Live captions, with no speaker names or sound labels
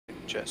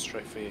jet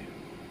straight for you.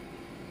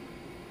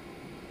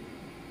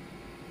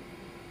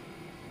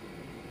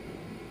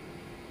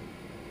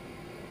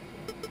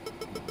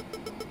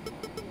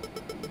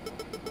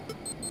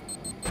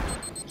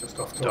 Just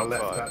off to our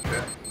left, that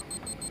jet.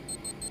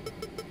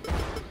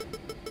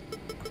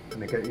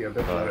 Gonna get you a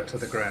bit lower to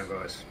the ground,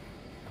 guys.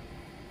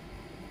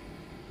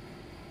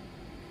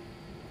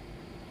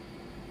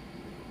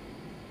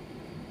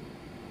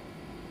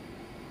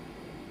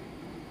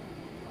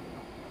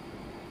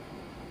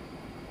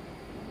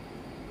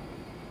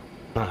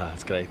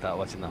 It's great that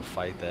watching that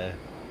fight there.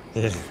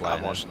 Yeah.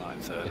 I'm watching that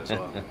in third as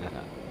well.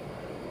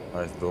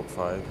 Nice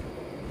dogfight.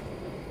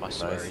 I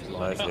swear Nice, he's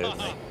nice lying.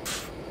 hit.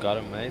 Got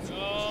him, mate.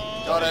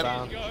 Got him.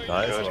 Down.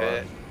 Nice Good one.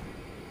 hit.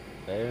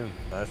 Boom.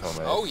 Nice one,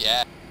 mate. Oh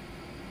yeah.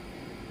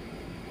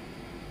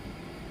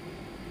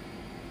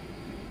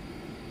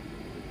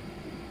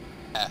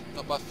 Yeah,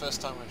 not my first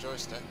time with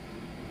joystick.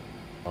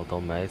 Well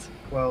done, mate.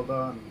 Well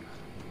done.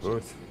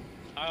 Good.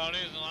 I on, it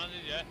hasn't landed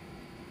yet.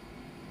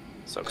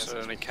 Sucks it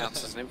only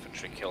counts as an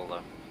infantry kill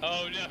though.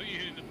 Oh no, you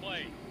hit the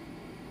plane.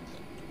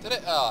 Did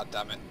it? Oh,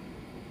 damn it.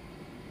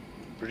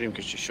 Presume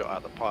because you shot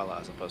out the pilot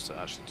as opposed to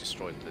actually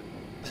destroyed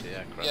the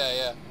aircraft.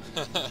 Yeah,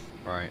 yeah.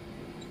 Right.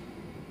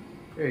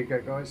 Here you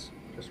go, guys.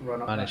 Just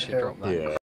run up Managed that to hill. drop that. Yeah.